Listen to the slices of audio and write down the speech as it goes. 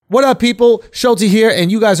What up, people? Schulte here,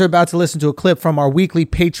 and you guys are about to listen to a clip from our weekly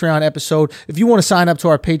Patreon episode. If you want to sign up to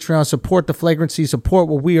our Patreon, support the flagrancy, support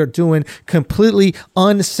what we are doing, completely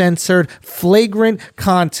uncensored, flagrant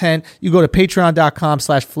content, you go to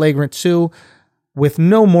patreon.com/flagrant2. With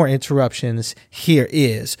no more interruptions, here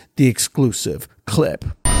is the exclusive clip.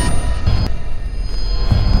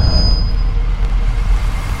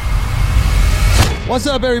 What's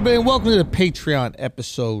up, everybody, and welcome to the Patreon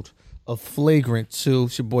episode of Flagrant 2.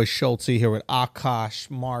 It's your boy Schulte here with Akash,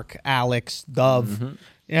 Mark, Alex, Dove. You know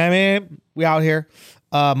what I mean? We out here.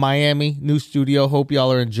 Miami, new studio. Hope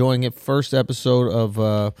y'all are enjoying it. First episode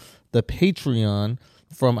of the Patreon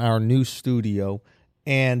from our new studio.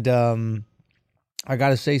 And I got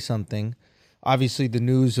to say something. Obviously, the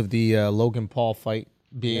news of the Logan Paul fight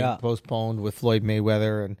being postponed with Floyd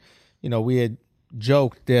Mayweather. And, you know, we had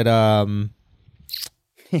joked that...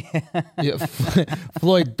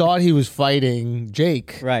 Floyd thought he was fighting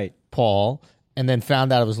Jake Paul and then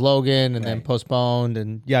found out it was Logan and then postponed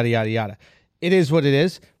and yada, yada, yada. It is what it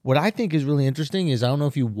is. What I think is really interesting is I don't know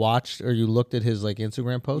if you watched or you looked at his like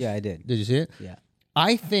Instagram post. Yeah, I did. Did you see it? Yeah.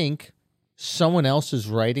 I think someone else is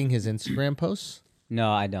writing his Instagram posts.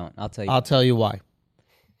 No, I don't. I'll tell you. I'll tell you why.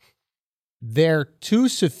 They're too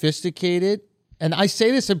sophisticated. And I say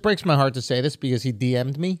this, it breaks my heart to say this because he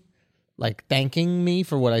DM'd me. Like thanking me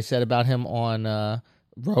for what I said about him on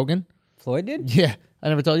Rogan. Floyd did? Yeah. I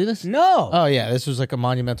never told you this? No. Oh, yeah. This was like a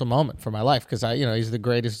monumental moment for my life because he's the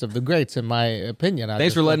greatest of the greats in my opinion.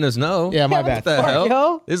 Thanks for letting us know. Yeah, my bad. What the hell?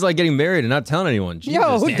 Yo. This is like getting married and not telling anyone. Jesus.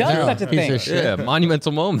 Yo, who does such a Piece thing? of shit. Yeah,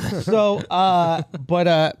 monumental moment. So,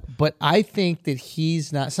 but I think that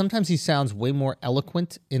he's not. Sometimes he sounds way more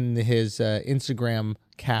eloquent in his Instagram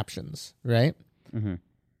captions, right? Mm-hmm.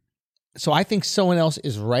 So I think someone else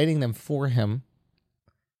is writing them for him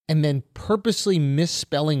and then purposely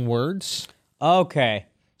misspelling words. Okay.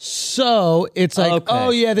 So it's like, oh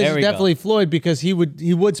yeah, this is definitely Floyd because he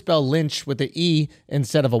would spell lynch with the E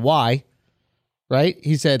instead of a Y, right?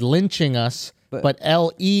 He said lynching us, but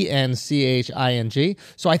LENCHING.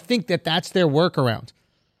 So I think that's their workaround.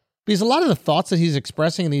 Because a lot of the thoughts that he's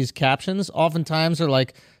expressing in these captions oftentimes are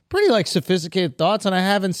like pretty like sophisticated thoughts, and I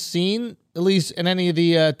haven't seen, at least in any of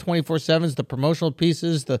the 24/7s, the promotional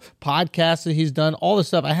pieces, the podcasts that he's done, all the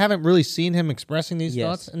stuff, I haven't really seen him expressing these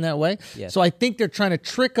thoughts in that way. Yes. So I think they're trying to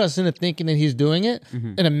trick us into thinking that he's doing it.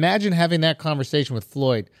 Mm-hmm. And imagine having that conversation with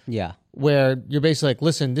Floyd. Yeah. Where you're basically like,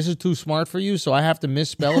 listen, this is too smart for you, so I have to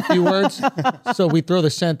misspell a few words. So we throw the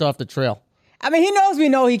scent off the trail. I mean, we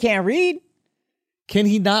know he can't read. Can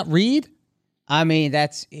he not read? I mean,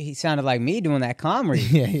 he sounded like me doing that calm read.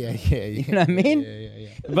 Yeah. You know what I mean? Yeah.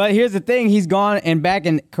 But here's the thing. He's gone and back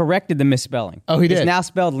and corrected the misspelling. Oh, he did? It's now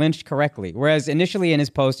spelled lynched correctly. Whereas initially in his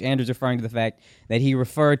post, Andrew's referring to the fact that he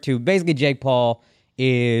referred to, basically Jake Paul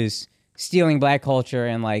is stealing black culture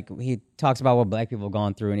and like he talks about what black people have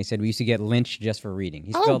gone through and he said we used to get lynched just for reading.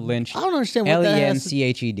 He spelled lynched. I don't understand what that has to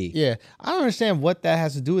LENCHED. Yeah. I don't understand what that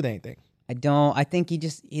has to do with anything. I think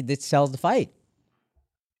it sells the fight.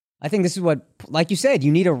 I think this is what, like you said,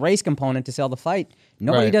 you need a race component to sell the fight.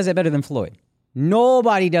 Nobody does that better than Floyd.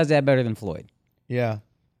 Nobody does that better than Floyd. Yeah.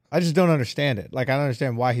 I just don't understand it. Like, I don't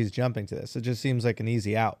understand why he's jumping to this. It just seems like an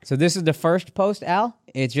easy out. So this is the first post, Al.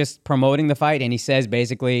 It's just promoting the fight, and he says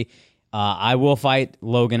basically, I will fight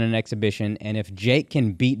Logan in an exhibition, and if Jake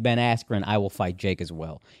can beat Ben Askren, I will fight Jake as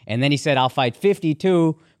well. And then he said, I'll fight 50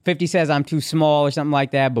 too. 50 says I'm too small or something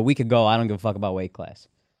like that, but we could go. I don't give a fuck about weight class.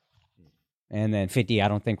 And then 50, I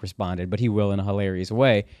don't think, responded, but he will in a hilarious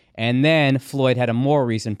way. And then Floyd had a more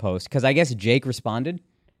recent post, because I guess Jake responded.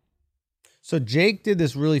 So Jake did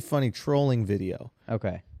this really funny trolling video.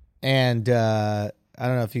 Okay. And I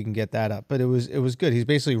don't know if you can get that up, but it was good. He's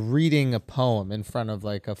basically reading a poem in front of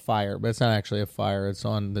like a fire, but it's not actually a fire. It's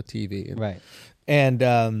on the TV. Right. And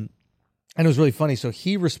it was really funny. So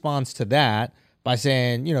he responds to that by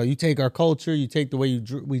saying, you take our culture, you take the way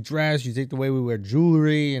we dress, you take the way we wear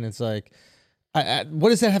jewelry, and it's like...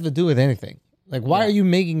 what does that have to do with anything? Like, why are you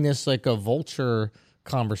making this like a vulture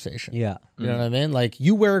conversation? Yeah. You know what I mean? Like,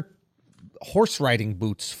 you wear horse riding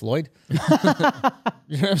boots, Floyd. You know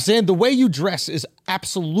what I'm saying? The way you dress is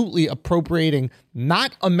absolutely appropriating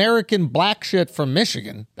not American black shit from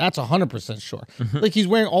Michigan. That's 100% sure. Like, he's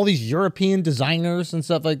wearing all these European designers and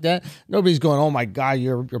stuff like that. Nobody's going, oh my God,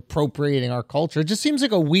 you're appropriating our culture. It just seems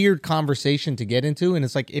like a weird conversation to get into. And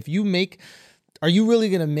it's like, are you really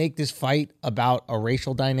going to make this fight about a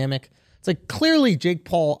racial dynamic? It's like, clearly Jake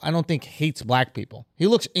Paul, I don't think, hates black people. He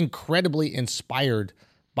looks incredibly inspired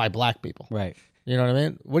by black people. Right. You know what I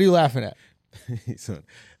mean? What are you laughing at? So,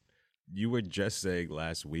 you were just saying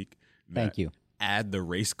last week that Thank you. add the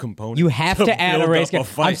race component? You have to add a build race up component.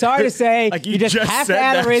 fight? I'm sorry to say, Like, you just have to said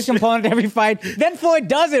add a that race shit. component to every fight. Then Floyd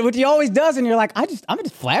does it, which he always does, and you're like, I'm just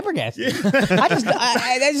flabbergasted.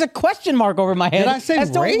 There's a question mark over my head. Did I say as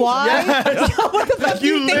to race? why? What the fuck do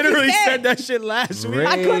You you think literally he said that shit last week.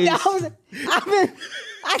 I couldn't.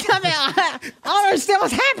 I don't understand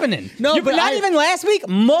what's happening. No, but but not I- even last week.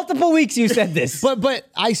 Multiple weeks you said this. But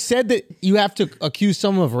I said that you have to accuse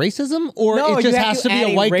someone of racism, or No, it you just have has to to be add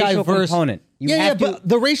a a white guy racial versus. component. You Yeah, have to- but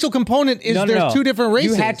the racial component is there's two different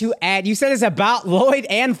races. You had to add. You said it's about Lloyd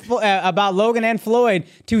and about Logan and Floyd.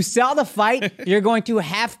 To sell the fight, you're going to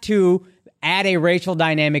have to add a racial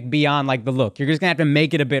dynamic beyond like the look. You're just gonna have to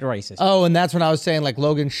make it a bit racist. Oh, and that's when I was saying like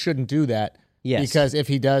Logan shouldn't do that. Yes. Because if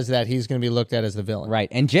he does that, he's going to be looked at as the villain. Right.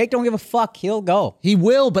 And Jake don't give a fuck. He'll go. He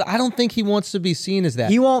will, but I don't think he wants to be seen as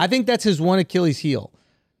that. He won't- I think that's his one Achilles heel.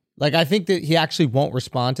 Like, I think that he actually won't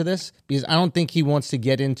respond to this because I don't think he wants to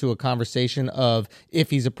get into a conversation of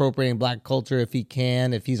if he's appropriating black culture, if he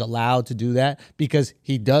can, if he's allowed to do that, because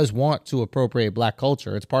he does want to appropriate black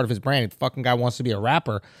culture. It's part of his brand. The fucking guy wants to be a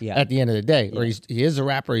rapper at the end of the day, or he is a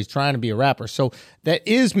rapper. He's trying to be a rapper. So that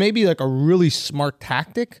is maybe like a really smart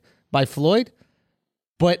tactic by Floyd.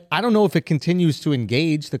 But I don't know if it continues to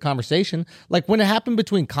engage the conversation. Like when it happened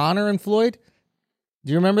between Conor and Floyd,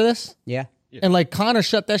 do you remember this? Yeah. And like Conor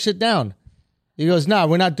shut that shit down. He goes, "Nah,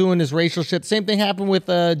 we're not doing this racial shit." Same thing happened with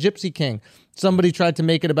Gypsy King. Somebody tried to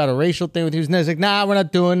make it about a racial thing with him. He's like, "Nah, we're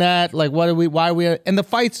not doing that. Like, why are we? And the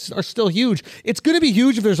fights are still huge. It's going to be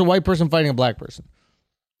huge if there's a white person fighting a black person.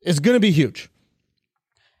 It's going to be huge.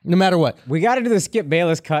 No matter what. We got to do the Skip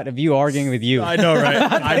Bayless cut of you arguing with you. I know, right?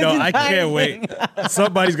 I know. I can't wait.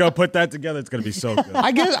 Somebody's gonna put that together. It's gonna be so good.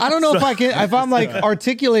 I guess I don't know if I can if I'm like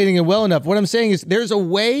articulating it well enough. What I'm saying is there's a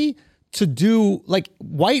way to do like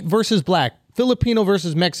white versus black, Filipino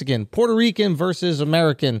versus Mexican, Puerto Rican versus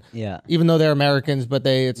American. Yeah. Even though they're Americans, but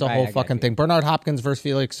it's a Right, whole I got fucking you. thing. Bernard Hopkins versus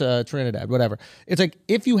Felix Trinidad, whatever. It's like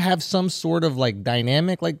if you have some sort of like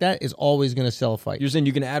dynamic like that is always going to sell a fight. You're saying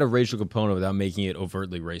you can add a racial component without making it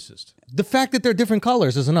overtly racist. The fact that they're different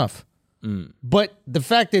colors is enough. But the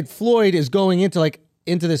fact that Floyd is going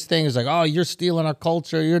into this thing is like, oh, you're stealing our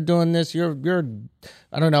culture. You're doing this. You're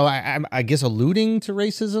I don't know. I guess alluding to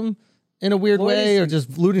racism in a weird Floyd way, is- or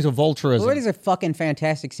just alluding to vulturism. Floyd is a fucking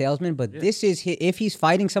fantastic salesman, but this is if he's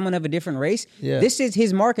fighting someone of a different race, Yeah. this is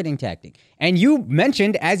his marketing tactic. And you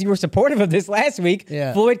mentioned, as you were supportive of this last week,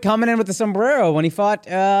 Yeah. Floyd coming in with the sombrero when he fought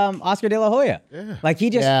Oscar De La Hoya. Like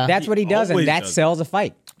he just, Yeah. that's what he does, and always that does. sells a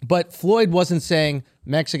fight. But Floyd wasn't saying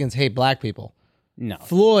Mexicans hate black people. No.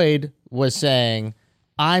 Floyd was saying,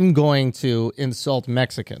 I'm going to insult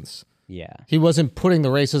Mexicans. Yeah. He wasn't putting the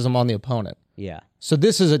racism on the opponent. Yeah. So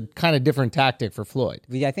this is a kind of different tactic for Floyd.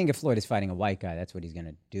 I think if Floyd is fighting a white guy, that's what he's going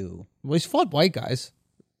to do. Well, he's fought white guys.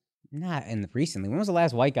 Not recently. When was the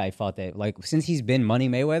last white guy he fought that? Like, since he's been Money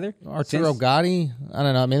Mayweather? Arturo Since- Gotti. I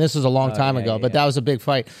don't know. I mean, this was a long time ago, but that was a big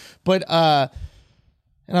fight. But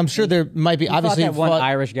and I'm sure there might be He obviously fought that one fought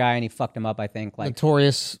Irish guy and he fucked him up, I think. Like,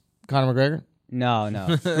 notorious Conor McGregor. no.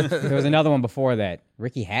 There was another one before that.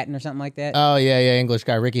 Ricky Hatton or something like that. Oh yeah, English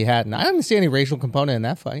guy Ricky Hatton. I didn't see any racial component in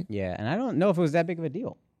that fight. Yeah, and I don't know if it was that big of a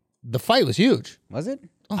deal. The fight was huge. Was it?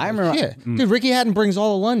 Oh, I remember. yeah. Dude, Ricky Hatton brings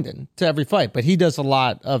all of London to every fight, but he does a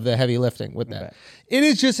lot of the heavy lifting with that. Okay. It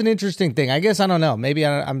is just an interesting thing. I guess I don't know. Maybe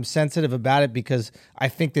I'm sensitive about it because I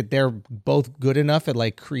think that they're both good enough at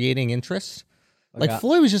like creating interest. Like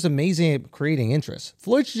Floyd was just amazing at creating interest.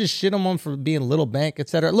 Floyd should just shit him on for being little bank,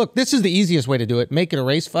 etc. Look, this is the easiest way to do it. Make it a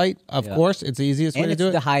race fight. Of course, it's the easiest way And to it's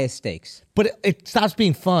do the it. highest stakes. But it stops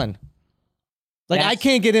being fun. Like I That's-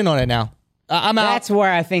 can't get in on it now. I'm out. That's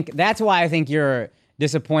why I think you're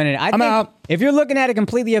disappointed. I think out. if you're looking at it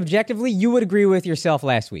completely objectively, you would agree with yourself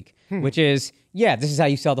last week, which is, yeah, this is how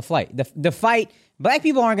you sell the fight. The fight, black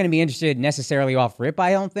people aren't going to be interested necessarily off rip,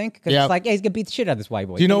 I don't think, because Yeah. it's like, yeah, he's going to beat the shit out of this white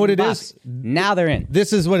boy. Do you know Can't what even it box. is? Now they're in.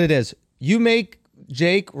 This is what it is. You make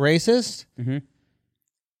Jake racist,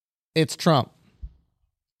 it's Trump.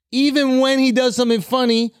 Even when he does something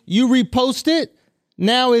funny, you repost it.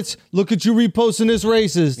 Now it's, look at you reposting this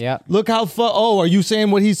racist. Yeah. Look how are you saying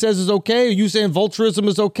what he says is okay? Are you saying vulturism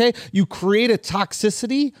is okay? You create a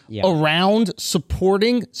toxicity around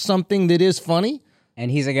supporting something that is funny. And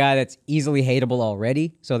he's a guy that's easily hateable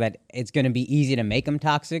already, so that it's going to be easy to make him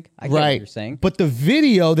toxic. I get what you're saying. But the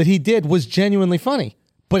video that he did was genuinely funny.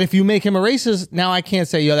 But if you make him a racist, now I can't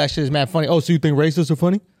say, yo, that shit is mad funny. Oh, so you think racists are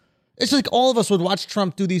funny? It's like all of us would watch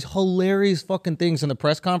Trump do these hilarious fucking things in the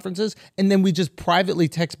press conferences, and then we just privately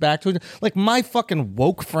text back to it. Like my fucking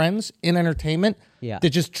woke friends in entertainment that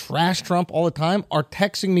just trash Trump all the time are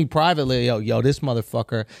texting me privately, yo, this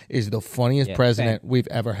motherfucker is the funniest president we've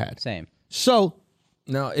ever had. Same. So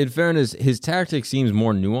Now, in fairness, his tactic seems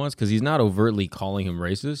more nuanced because he's not overtly calling him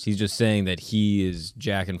racist. He's just saying that he is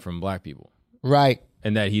jacking from black people right.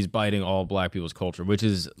 and that he's biting all black people's culture, which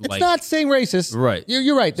is It's not saying racist. right.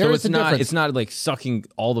 You're right. There So is it's a not. difference. It's not like sucking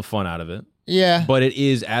all the fun out of it, Yeah. but it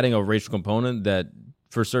is adding a racial component that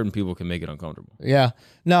for certain people can make it uncomfortable. Yeah.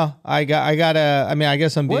 No, I gotta. I mean, I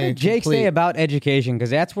guess I'm What being. did Jake complete. say about education? Because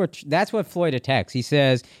that's what Floyd attacks. He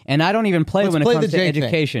says, and I don't even play Let's when it play comes the to Jake thing.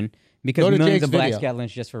 education because Go to millions Jake's of blacks video. got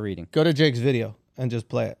lynched just for reading. Go to Jake's video and just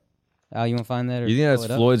play it. Al, you want to find that? Or You think pull that's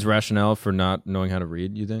it up? Floyd's rationale for not knowing how to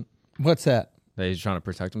read? You think What's that? that he's trying to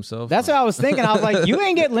protect himself? That's what I was thinking. I was like, you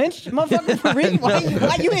ain't get lynched, motherfucker, for reading?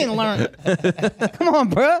 Why you ain't learn? Come on,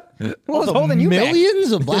 bro. What was holding you back?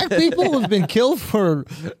 Millions of black people have been killed for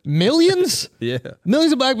millions. yeah,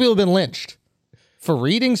 Millions of black people have been lynched for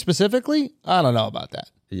reading specifically. I don't know about that.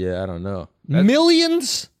 yeah. I don't know.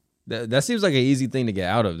 Millions. That seems like an easy thing to get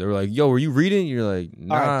out of. They were like, "Yo, were you reading?" You're like,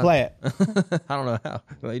 "Nah." All right, play it. I don't know how.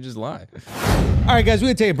 They just lie. All right, guys, we're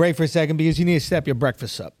going to take a break for a second because you need to step your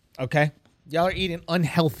breakfast up, okay? Y'all are eating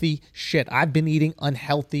unhealthy shit. I've been eating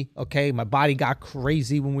unhealthy, okay? My body got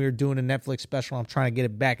crazy when we were doing a Netflix special. I'm trying to get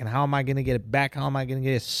it back. And how am I going to get it back? How am I going to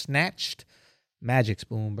get it snatched? Magic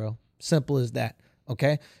Spoon, bro. Simple as that,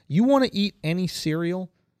 okay? You want to eat any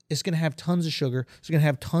cereal, it's going to have tons of sugar. It's going to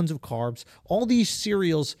have tons of carbs. All these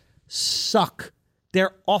cereals suck.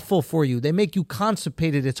 They're awful for you. They make you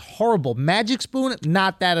constipated. It's horrible. Magic Spoon,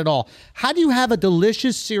 not that at all. How do you have a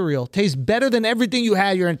delicious cereal, taste better than everything you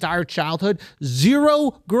had your entire childhood?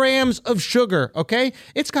 0 grams of sugar, okay?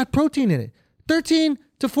 It's got protein in it. 13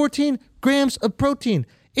 to 14 grams of protein.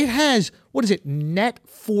 It has, what is it, net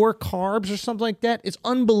 4 carbs or something like that? It's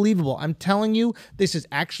unbelievable. I'm telling you, this is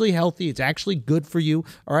actually healthy. It's actually good for you.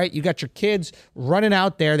 All right. You got your kids running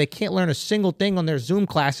out there. They can't learn a single thing on their Zoom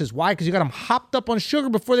classes. Why? Because you got them hopped up on sugar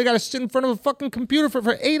before they got to sit in front of a fucking computer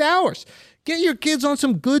for 8 hours. Get your kids on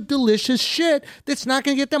some good, delicious shit that's not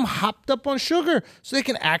going to get them hopped up on sugar so they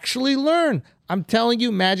can actually learn. I'm telling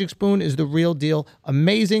you, Magic Spoon is the real deal.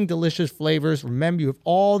 Amazing, delicious flavors. Remember, you have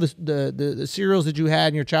all the cereals that you had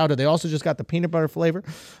in your childhood. They also just got the peanut butter flavor.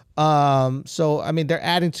 So, I mean, they're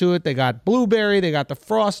adding to it. They got blueberry. They got the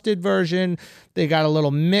frosted version. They got a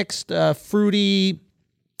little mixed fruity,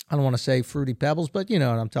 I don't want to say fruity pebbles, but you know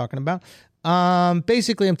what I'm talking about.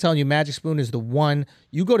 Basically, I'm telling you, Magic Spoon is the one.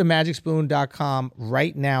 You go to magicspoon.com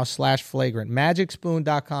right now /flagrant.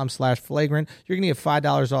 Magicspoon.com /flagrant. You're going to get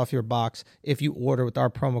 $5 off your box if you order with our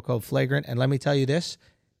promo code flagrant. And let me tell you this,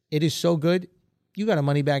 it is so good, you got a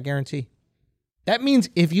money back guarantee. That means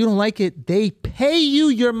if you don't like it, they pay you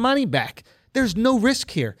your money back. There's no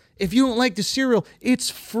risk here. If you don't like the cereal, it's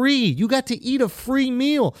free. You got to eat a free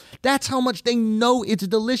meal. That's how much they know it's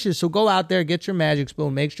delicious. So go out there, get your Magic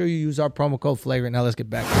Spoon. Make sure you use our promo code flagrant. Now let's get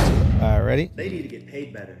back to it. All right, ready? They need to get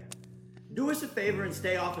paid better. Do us a favor and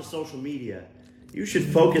stay off of social media. You should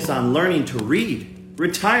focus on learning to read,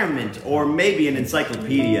 retirement, or maybe an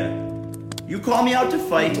encyclopedia. You call me out to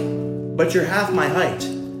fight, but you're half my height.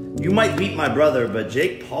 You might beat my brother, but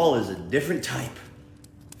Jake Paul is a different type.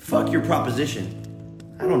 Fuck your proposition.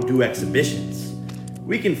 I don't do exhibitions.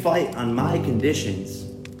 We can fight on my conditions.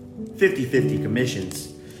 50-50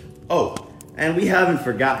 commissions. Oh, and we haven't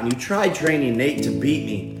forgotten, you tried training Nate to beat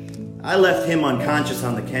me. I left him unconscious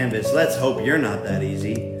on the canvas. Let's hope you're not that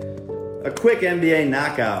easy. A quick NBA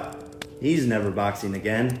knockout. He's never boxing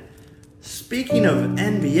again. Speaking of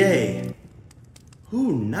NBA,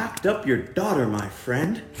 who knocked up your daughter, my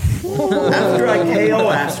friend? After I KO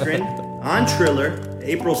Askren on Triller,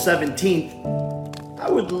 April 17th, I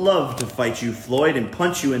would love to fight you, Floyd, and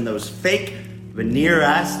punch you in those fake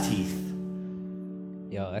veneer-ass teeth.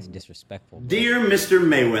 Yo, that's disrespectful. Dear Mr.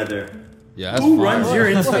 Mayweather, Yeah, that's who fire. runs your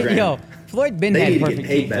Instagram? Yo, Floyd been They had need to get perfect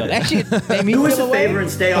paid teeth, though. better. That shit made me Do us feel a away, favor and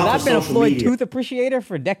stay 'cause off I've of been a social Floyd media. tooth appreciator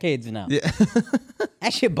for decades now.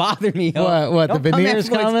 That shit bothered me, yo. What, the Don't come at veneers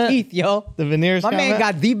Floyd's comment? teeth, yo. The veneers My man comment?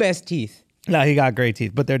 got the best teeth. No, he got great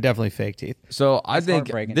teeth, but they're definitely fake teeth. So I think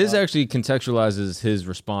heartbreaking, this dog. actually contextualizes his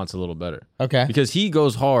response a little better. Okay. Because he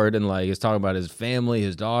goes hard and like is talking about his family,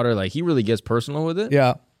 his daughter. Like he really gets personal with it.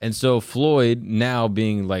 Yeah. And so Floyd, now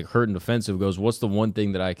being like hurt and offensive, goes, "What's the one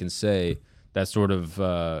thing that I can say that sort of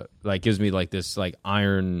like gives me like this like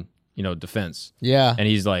iron, defense?" Yeah. And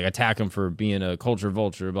he's like attack him for being a culture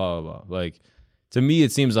vulture, blah blah blah. Like to me,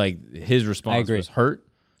 it seems like his response agree. was hurt.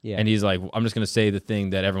 Yeah. And he's like, "I'm just going to say the thing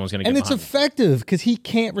that everyone's going to get And it's behind me." effective because he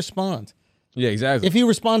can't respond. Yeah, exactly. If he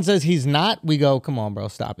responds says he's not, we go, come on, bro,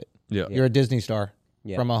 stop it. Yeah. You're a Disney star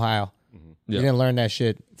from Ohio. Yeah. You didn't learn that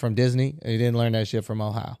shit from Disney. And you didn't learn that shit from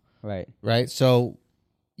Ohio. Right. Right? So,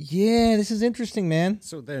 yeah, this is interesting, man.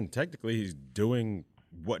 So then technically he's doing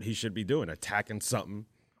what he should be doing, attacking something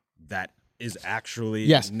that is actually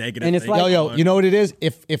Yes. negative. And it's thing like- Yo, you know what it is?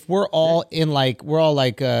 If we're all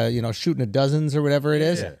shooting a dozens or whatever it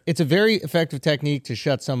is, it's a very effective technique to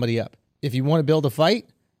shut somebody up. If you want to build a fight,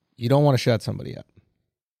 you don't want to shut somebody up.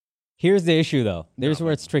 Here's the issue, though. There's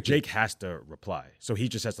where it's tricky. Jake has to reply, so he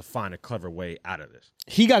just has to find a clever way out of this.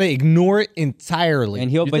 He got to ignore it entirely. And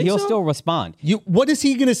he'll think so? still respond. What is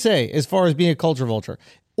he going to say as far as being a culture vulture?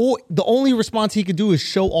 Or the only response he could do is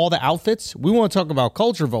show all the outfits. We want to talk about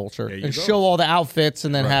culture vulture you and go. show all the outfits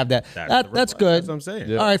and then have that. That's the That's reply. good. That's what I'm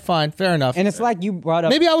saying. All right, fine, fair enough. And it's like you brought up.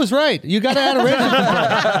 Maybe I was right. You got to add a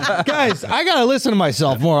rating. Guys, I got to listen to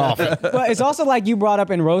myself more often. But it's also like you brought up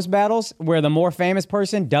in roast battles where the more famous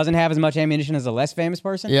person doesn't have as much ammunition as the less famous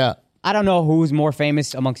person. Yeah. I don't know who's more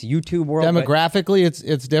famous amongst YouTube world. but Demographically,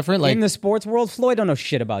 it's different. Like in the sports world, Floyd don't know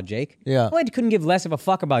shit about Jake. Yeah. Floyd couldn't give less of a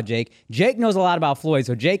fuck about Jake. Jake knows a lot about Floyd,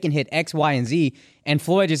 so Jake can hit X, Y, and Z. And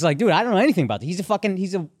Floyd is like, dude, I don't know anything about this.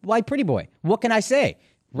 He's a white pretty boy. What can I say?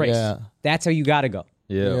 Race. Yeah. That's how you got to go.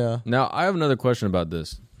 Yeah. Now, I have another question about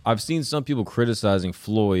this. I've seen some people criticizing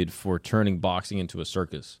Floyd for turning boxing into a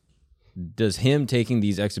circus. Does him taking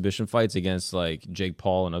these exhibition fights against like Jake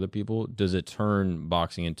Paul and other people, does it turn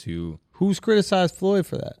boxing into who's criticized Floyd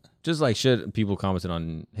for that? just like shit people commented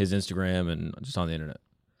on his Instagram and just on the internet?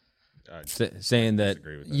 Saying that,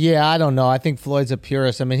 Yeah, I don't know. I think Floyd's a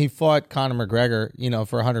purist. I mean, he fought Conor McGregor,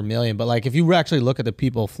 for $100 million. But like, if you actually look at the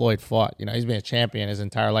people Floyd fought, he's been a champion his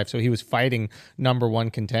entire life. So he was fighting number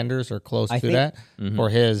one contenders or close to think- that for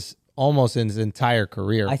his almost in his entire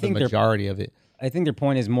career. I The think they're- majority of it. I think their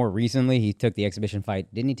point is more recently he took the exhibition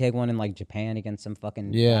fight. Didn't he take one in like Japan against some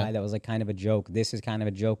fucking guy that was like kind of a joke? This is kind of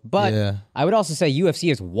a joke. But Yeah. I would also say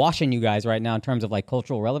UFC is washing you guys right now in terms of like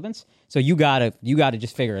cultural relevance. So you gotta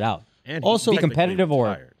just figure it out. And Also, he's be competitive or-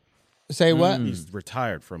 retired. Say what? He's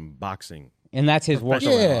retired from boxing. And that's his work.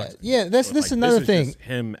 Professional Yeah, boxing. yeah. That's So, this like, another is thing. just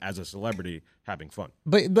him as a celebrity having fun.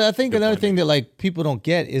 But I think another point, thing that like people don't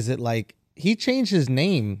get is that like he changed his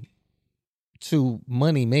name to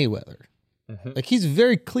Money Mayweather. Like he's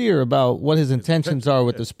very clear about what his intentions are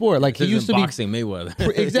with the sport. Like he used to be boxing Mayweather.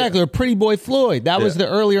 exactly or Pretty Boy Floyd. That was the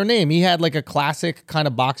earlier name. He had like a classic kind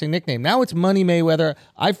of boxing nickname. Now it's Money Mayweather.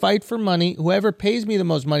 I fight for money. Whoever pays me the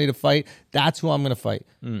most money to fight, that's who I'm going to fight.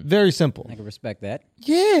 Very simple. I can respect that.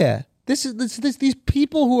 Yeah. These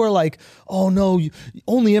people who are like, oh no,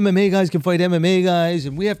 only MMA guys can fight MMA guys,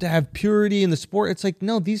 and we have to have purity in the sport. It's like,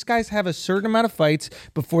 no, these guys have a certain amount of fights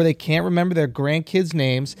before they can't remember their grandkids'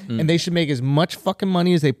 names, and they should make as much fucking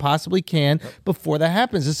money as they possibly can before that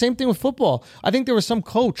happens. The same thing with football. I think there was some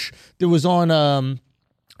coach that was on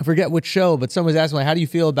I forget which show, but someone was asking, like, how do you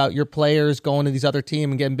feel about your players going to these other teams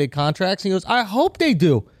and getting big contracts? And he goes, I hope they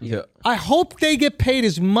do. Yeah. I hope they get paid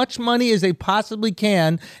as much money as they possibly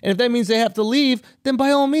can. And if that means they have to leave, then by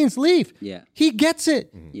all means, leave. Yeah. He gets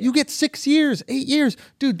it. You get 6 years, 8 years.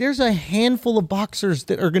 Dude, there's a handful of boxers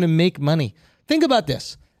that are going to make money. Think about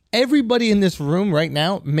this. Everybody in this room right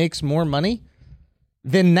now makes more money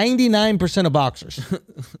than 99% of boxers.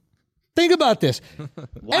 Think about this.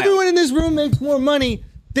 Everyone in this room makes more money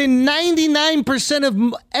than 99% of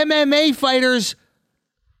MMA fighters.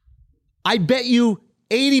 I bet you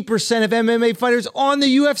 80% of MMA fighters on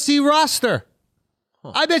the UFC roster.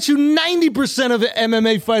 I bet you 90% of the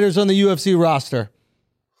MMA fighters on the UFC roster.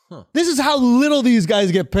 This is how little these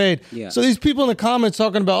guys get paid. Yeah. So these people in the comments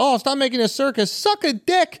talking about, oh, stop making a circus. Suck a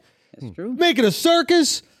dick. That's true. Make it a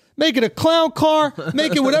circus. Make it a clown car.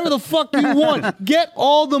 Make it whatever the fuck you want. Get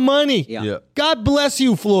all the money. Yeah. God bless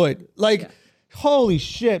you, Floyd. Like, holy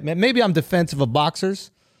shit, man. Maybe I'm defensive of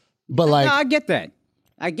boxers, but like, No, I get that.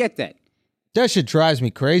 that shit drives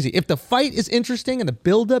me crazy. If the fight is interesting and the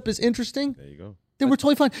buildup is interesting, there you go. Then we're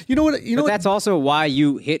totally fine. You know what? You know But what? that's also why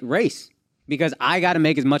you hit race. Because I got to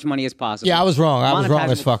make as much money as possible. Yeah, I was wrong. I was wrong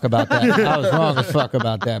Monetize- as fuck about that. I was wrong as fuck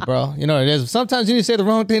about that, bro. You know what it is. Sometimes you need to say the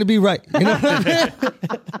wrong thing to be right. You know what I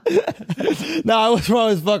mean? No, I was wrong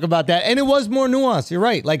as fuck about that. And it was more nuanced. You're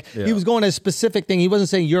right. Like, he was going to a specific thing. He wasn't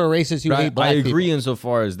saying you're a racist, you hate black I agree people.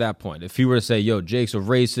 insofar as that point. If he were to say, yo, Jake's a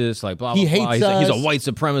racist, like blah, blah, He blah, hates he's a us. white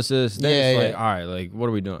supremacist, then Yeah, it's yeah. like, all right, like, what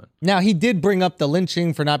are we doing? Now, he did bring up the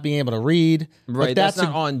lynching for not being able to read. Right, But that's that's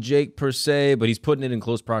not on Jake per se, but he's putting it in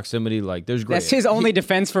close proximity. Like, there's great. That's his only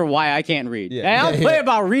defense for why I can't read. And I don't play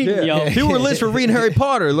about reading, yo. People were lynched for reading Harry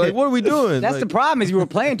Potter. Like, what are we doing? That's like, the problem is you were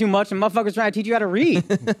playing too much and motherfuckers trying to teach you how to read.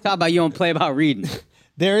 Talk about you don't play about reading.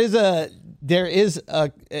 There is a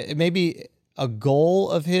maybe a goal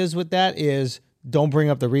of his with that is don't bring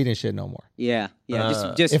up the reading shit no more. Yeah.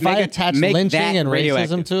 Just If make I it- attach make lynching that and racism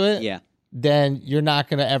radioactive. to it, Yeah. then you're not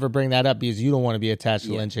going to ever bring that up because you don't want to be attached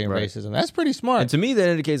to lynching and racism. That's pretty smart. And to me, that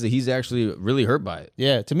indicates that he's actually really hurt by it.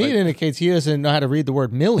 Yeah, to me it indicates he doesn't know how to read the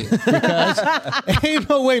word million because ain't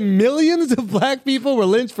no way millions of black people were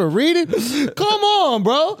lynched for reading. Come on,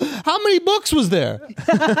 bro. How many books was there?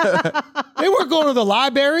 They weren't going to the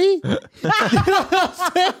library. You know what I'm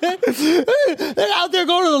saying? They're out there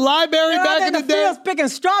going to the library back in the day. Fields picking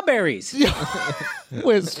strawberries.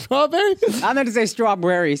 With strawberries? I meant to say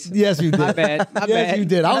strawberries. Yes, you did. My bad. Yes, you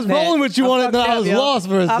did. I was rolling with you on it, but I was lost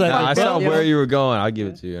for a second. I saw where you were going. I'll give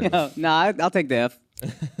it to you. I'll take the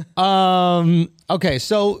F. Okay,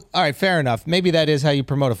 so all right, fair enough. Maybe that is how you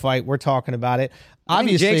promote a fight. We're talking about it. I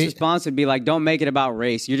think Obviously, Jake's response would be like, "Don't make it about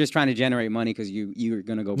race. You're just trying to generate money because you're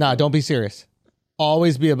gonna go." nah, don't be serious.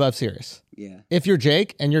 Always be above serious. Yeah. If you're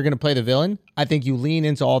Jake and you're going to play the villain, I think you lean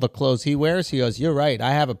into all the clothes he wears. He goes, "You're right.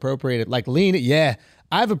 I have appropriated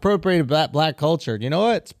I've appropriated black culture. You know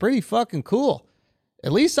what? It's pretty fucking cool.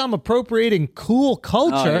 At least I'm appropriating cool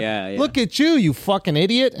culture. Oh, yeah. Look at you fucking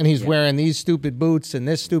idiot." And he's wearing these stupid boots and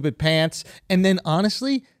this stupid pants. And then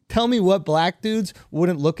honestly, tell me what black dudes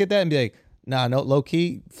wouldn't look at that and be like, nah, no, low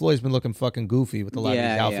key, Floyd's been looking fucking goofy with a lot of these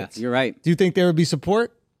outfits. You're right. Do you think there would be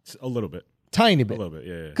support? A little bit. Tiny bit. A little bit,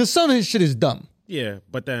 yeah. Because some of his shit is dumb. Yeah,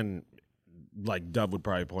 but then, like Dub would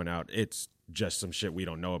probably point out, it's just some shit we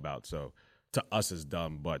don't know about. So to us, it's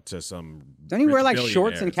dumb, but to some Don't he wear like rich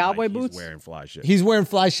shorts and billionaires, cowboy like, boots? He's wearing fly shit. He's wearing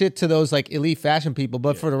fly shit to those like elite fashion people,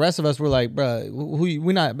 but for the rest of us, we're like, bruh,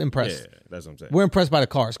 we're not impressed. Yeah, that's what I'm saying. We're impressed by the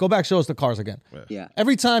cars. Go back, show us the cars again. Yeah.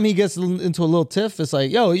 Every time he gets into a little tiff, it's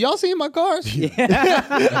like, yo, y'all seen my cars?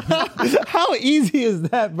 How easy is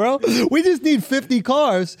that, bro? We just need 50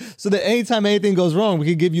 cars so that anytime anything goes wrong, we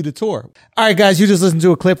can give you the tour. All right, guys, you just listened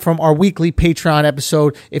to a clip from our weekly Patreon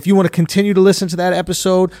episode. If you want to continue to listen to that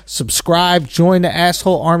episode, subscribe, join the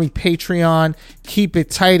Asshole Army Patreon. Keep it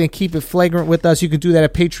tight and keep it flagrant with us. You can do that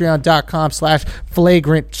at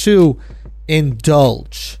patreon.com/flagrant2.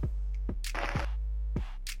 Indulge.